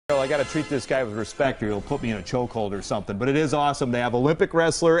I got to treat this guy with respect or he'll put me in a chokehold or something. But it is awesome to have Olympic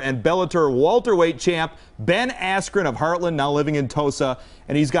wrestler and Bellator welterweight champ Ben Askren of Heartland, now living in Tosa,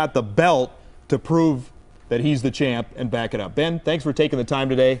 and he's got the belt to prove that he's the champ and back it up. Ben, thanks for taking the time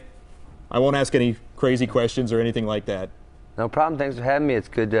today. I won't ask any crazy questions or anything like that. No problem. Thanks for having me. It's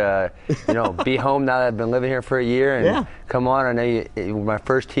good to be home now that I've been living here for a year and come on. I know you my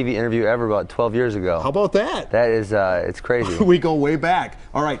first TV interview ever about 12 years ago. How about that? That is, it's crazy. We go way back.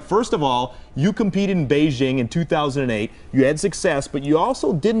 All right, first of all, you competed in Beijing in 2008. You had success, but you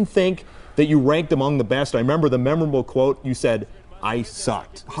also didn't think that you ranked among the best. I remember the memorable quote you said, "I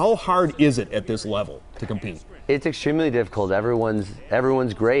sucked." How hard is it at this level to compete? It's extremely difficult.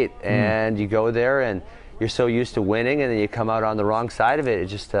 Everyone's great, and you go there and you're so used to winning, and then you come out on the wrong side of it. It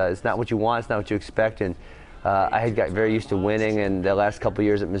just it's not what you want. It's not what you expect. And I had got very used to winning, and the last couple of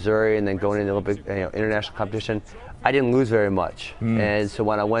years at Missouri, and then going into Olympic, international competition, I didn't lose very much. And so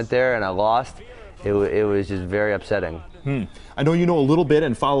when I went there and I lost, it was just very upsetting. I know you know a little bit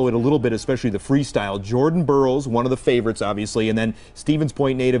and follow it a little bit, especially the freestyle. Jordan Burroughs, one of the favorites, obviously, and then Stevens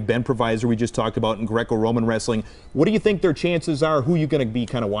Point native Ben Provisor, we just talked about in Greco-Roman wrestling. What do you think their chances are? Who are you going to be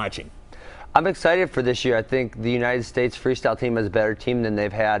kind of watching? I'm excited for this year. I think the United States freestyle team is a better team than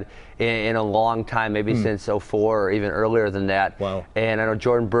they've had in a long time, maybe since '04 or even earlier than that. Wow. And I know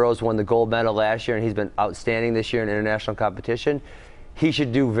Jordan Burroughs won the gold medal last year, and he's been outstanding this year in international competition. He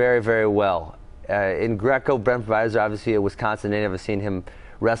should do very, very well. In Greco, Ben Provisor, obviously a Wisconsin native. I've seen him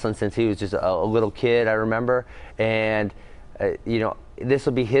wrestling since he was just a little kid, I remember. And this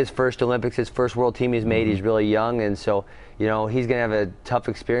will be his first Olympics, his first world team he's made. He's really young, and so he's going to have a tough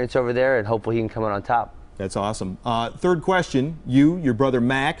experience over there, and hopefully he can come out on top. That's awesome. Third question, your brother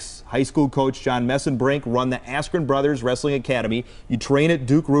Max, high school coach John Messenbrink, run the Askren Brothers Wrestling Academy. You train at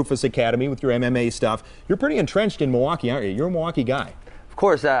Duke Rufus Academy with your MMA stuff. You're pretty entrenched in Milwaukee, aren't you? You're a Milwaukee guy. Of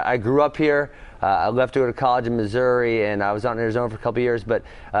course, I grew up here. I left to go to college in Missouri, and I was out in Arizona for a couple of years, but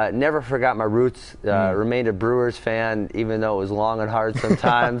never forgot my roots. Remained a Brewers fan, even though it was long and hard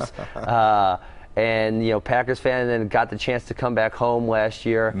sometimes. And Packers fan, and then got the chance to come back home last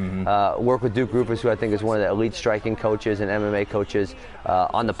year, work with Duke Rufus, who I think is one of the elite striking coaches and MMA coaches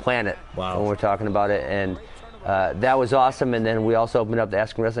on the planet. Wow. When we're talking about it. And that was awesome. And then we also opened up the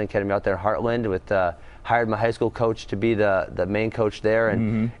Askren Wrestling Academy out there in Heartland with hired my high school coach to be the main coach there,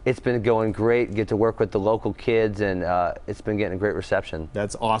 and it's been going great. Get to work with the local kids, and it's been getting a great reception.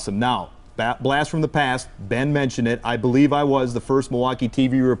 That's awesome. Now, blast from the past, Ben mentioned it. I believe I was the first Milwaukee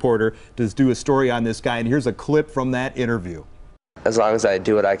TV reporter to do a story on this guy, and here's a clip from that interview. As long as I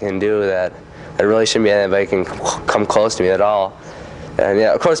do what I can do, that there really shouldn't be anybody can come close to me at all. And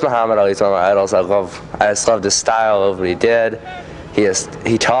yeah, of course Muhammad Ali's one of my idols. I just loved his style of what he did.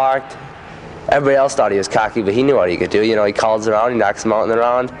 He talked. Everybody else thought he was cocky, but he knew what he could do. He calls around, he knocks them out in the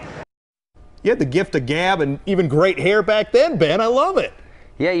round. You had the gift of gab and even great hair back then, Ben. I love it.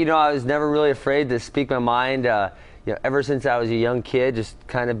 Yeah, I was never really afraid to speak my mind. Ever since I was a young kid, just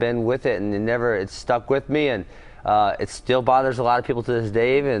kind of been with it, and it stuck with me. And it still bothers a lot of people to this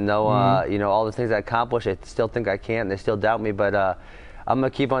day, even though all the things I accomplished, I still think I can't, and they still doubt me. But I'm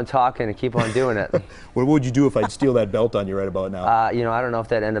going to keep on talking and keep on doing it. What would you do if I'd steal that belt on you right about now? I don't know if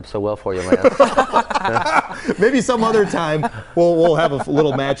that'd end up so well for you, Lance. Maybe some other time we'll have a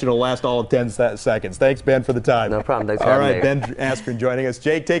little match and it'll last all of 10 seconds. Thanks, Ben, for the time. No problem. Thanks for having me. All right, Ben Askren joining us.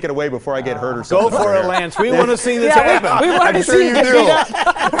 Jake, take it away before I get hurt or something. Go for it, Lance. We want to see this happen. We want to see you do.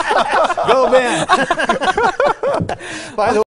 Go, Ben. By the way,